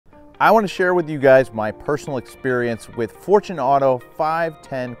I want to share with you guys my personal experience with Fortune Auto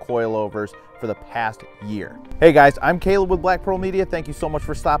 510 coilovers for the past year. Hey guys, I'm Caleb with Black Pearl Media. Thank you so much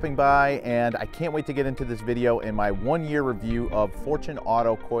for stopping by, and I can't wait to get into this video in my 1-year review of Fortune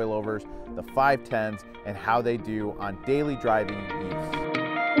Auto coilovers, the 510s, and how they do on daily driving use.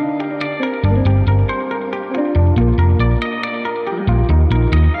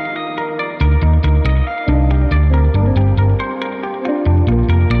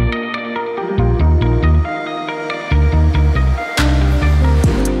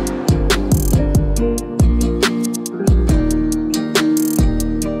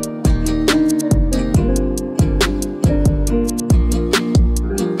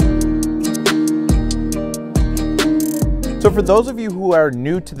 So for those of you who are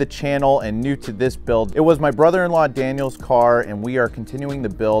new to the channel and new to this build, it was my brother-in-law Daniel's car, and we are continuing the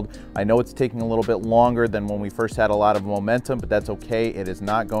build. I know it's taking a little bit longer than when we first had a lot of momentum, but that's okay. It is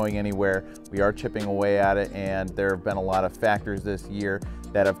not going anywhere. We are chipping away at it, and there have been a lot of factors this year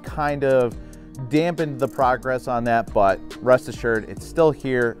that have kind of dampened the progress on that, but rest assured, it's still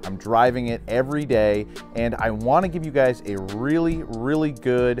here. I'm driving it every day, and I want to give you guys a really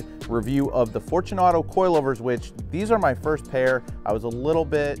good review of the Fortune Auto coilovers, which these are my first pair. I was a little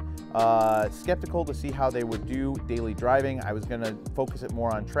bit skeptical to see how they would do daily driving. I was going to focus it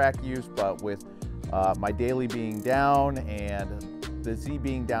more on track use, but with my daily being down and the Z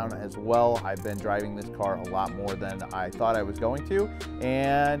being down as well, I've been driving this car a lot more than I thought I was going to,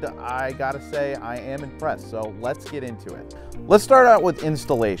 and I gotta say I am impressed. So let's get into it. Let's start out with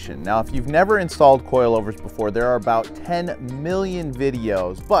installation. Now, if you've never installed coilovers before, there are about 10 million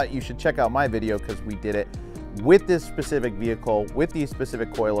videos, but you should check out my video because we did it with this specific vehicle, with these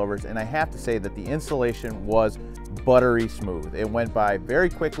specific coilovers, and I have to say that the installation was buttery smooth. It went by very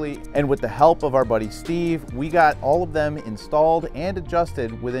quickly, and with the help of our buddy Steve, we got all of them installed and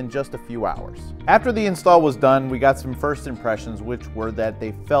adjusted within just a few hours. After the install was done, we got some first impressions, which were that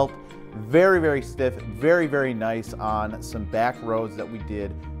they felt very stiff, very nice on some back roads that we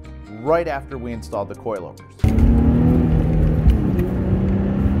did right after we installed the coilovers.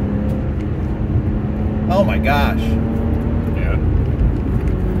 Oh my gosh. Yeah.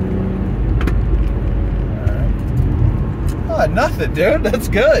 Oh, nothing, dude. That's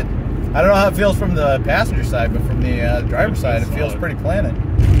good. I don't know how it feels from the passenger side, but from the driver's side, it feels pretty planted.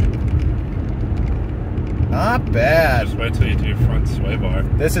 Not bad. Just wait till you do your front sway bar.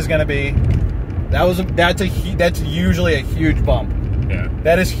 This is gonna be. That's usually a huge bump. Yeah.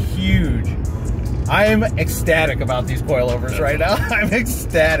 That is huge. I am ecstatic about these coilovers right now. I'm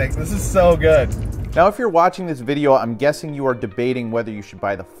ecstatic. This is so good. Now, if you're watching this video, I'm guessing you are debating whether you should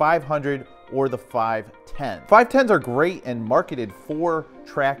buy the 500 or the 510. 510s are great and marketed for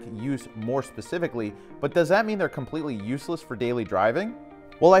track use more specifically, but does that mean they're completely useless for daily driving?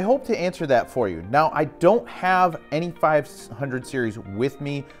 Well, I hope to answer that for you. Now, I don't have any 500 series with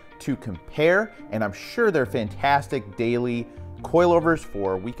me to compare, and I'm sure they're fantastic daily coilovers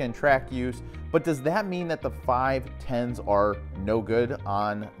for weekend track use, but does that mean that the 510s are no good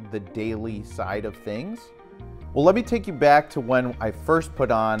on the daily side of things? Well, let me take you back to when I first put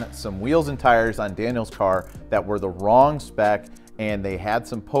on some wheels and tires on Daniel's car that were the wrong spec, and they had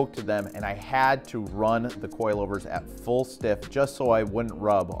some poke to them, and I had to run the coilovers at full stiff just so I wouldn't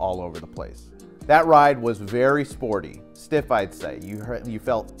rub all over the place. That ride was very sporty, stiff I'd say. You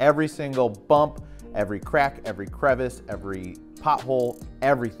felt every single bump, every crack, every crevice, every pothole,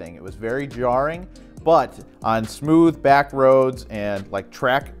 everything. It was very jarring, but on smooth back roads and like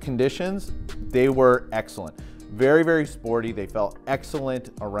track conditions, they were excellent. Very sporty. They felt excellent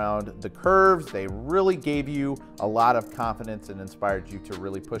around the curves. They really gave you a lot of confidence and inspired you to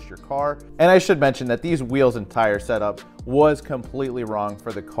really push your car. And I should mention that these wheels and tire setup was completely wrong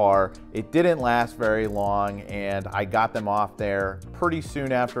for the car. It didn't last very long, and I got them off there pretty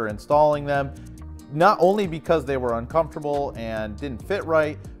soon after installing them. Not only because they were uncomfortable and didn't fit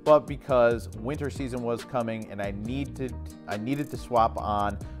right, but because winter season was coming and I needed to swap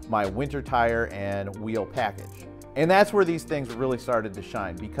on my winter tire and wheel package. And that's where these things really started to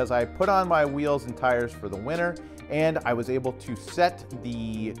shine, because I put on my wheels and tires for the winter, and I was able to set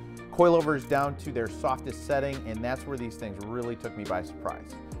the coilovers down to their softest setting, and that's where these things really took me by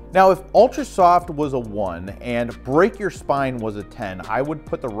surprise. Now, if Ultra Soft was a 1 and Break Your Spine was a 10, I would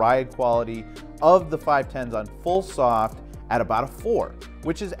put the ride quality of the 510s on full soft at about a 4,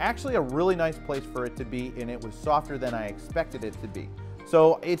 which is actually a really nice place for it to be, and it was softer than I expected it to be.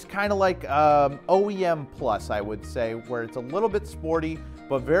 So it's kind of like OEM Plus, I would say, where it's a little bit sporty,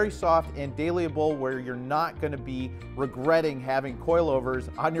 but very soft and dailyable, where you're not going to be regretting having coilovers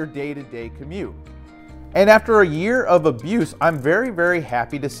on your day-to-day commute. And after a year of abuse, I'm very, very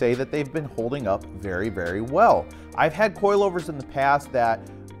happy to say that they've been holding up very, very well. I've had coilovers in the past that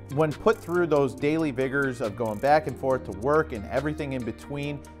when put through those daily vigors of going back and forth to work and everything in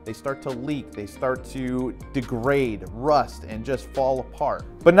between, they start to leak, they start to degrade, rust, and just fall apart.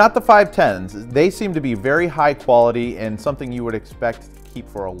 But not the 510s. They seem to be very high quality and something you would expect to keep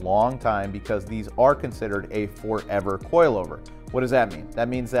for a long time because these are considered a forever coilover. What does that mean? That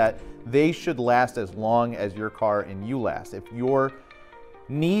means that they should last as long as your car and you last. If your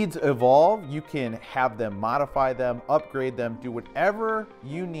needs evolve, you can have them, modify them, upgrade them, do whatever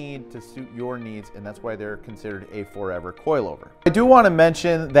you need to suit your needs, and that's why they're considered a forever coilover. I do want to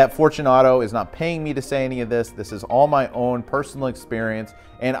mention that Fortune Auto is not paying me to say any of this. This is all my own personal experience,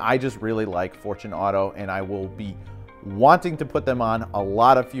 and I just really like Fortune Auto, and I will be wanting to put them on a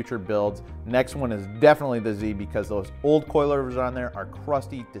lot of future builds. Next one is definitely the Z because those old coilovers on there are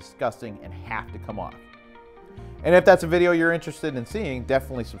crusty, disgusting, and have to come off. And if that's a video you're interested in seeing,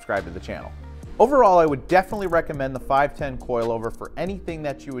 definitely subscribe to the channel. Overall, I would definitely recommend the 510 coilover for anything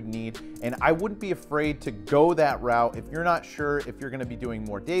that you would need, and I wouldn't be afraid to go that route if you're not sure if you're gonna be doing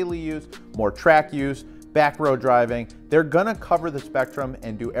more daily use, more track use, back road driving. They're gonna cover the spectrum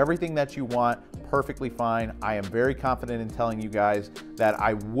and do everything that you want perfectly fine. I am very confident in telling you guys that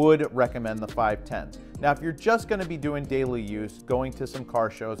I would recommend the 510s. Now, if you're just gonna be doing daily use, going to some car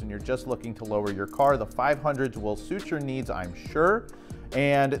shows, and you're just looking to lower your car, the 500s will suit your needs, I'm sure,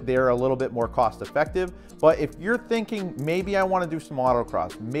 and they're a little bit more cost effective. But if you're thinking, maybe I wanna do some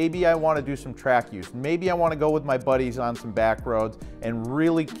autocross, maybe I wanna do some track use, maybe I wanna go with my buddies on some back roads and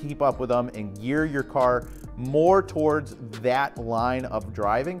really keep up with them and gear your car more towards that line of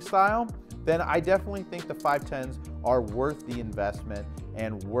driving style, then I definitely think the 510s are worth the investment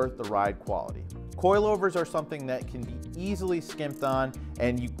and worth the ride quality. Coilovers are something that can be easily skimped on,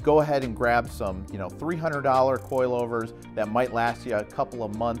 and you go ahead and grab some, $300 coilovers that might last you a couple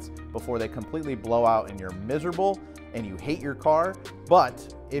of months before they completely blow out and you're miserable and you hate your car.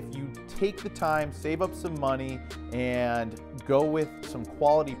 But if you take the time, save up some money, and go with some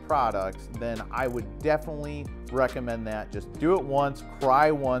quality products, then I would definitely recommend that. Just do it once,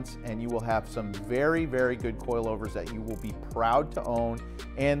 cry once, and you will have some very, very good coilovers that you will be proud to own,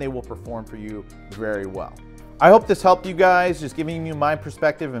 and they will perform for you very well. I hope this helped you guys, just giving you my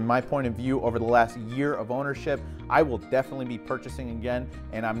perspective and my point of view over the last year of ownership. I will definitely be purchasing again,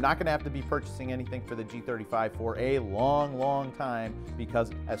 and I'm not gonna have to be purchasing anything for the G35 for a long, long time,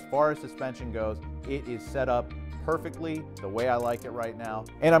 because as far as suspension goes, it is set up perfectly the way I like it right now.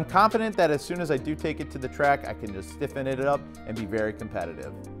 And I'm confident that as soon as I do take it to the track, I can just stiffen it up and be very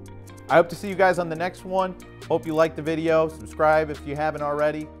competitive. I hope to see you guys on the next one. Hope you liked the video. Subscribe if you haven't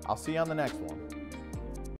already. I'll see you on the next one.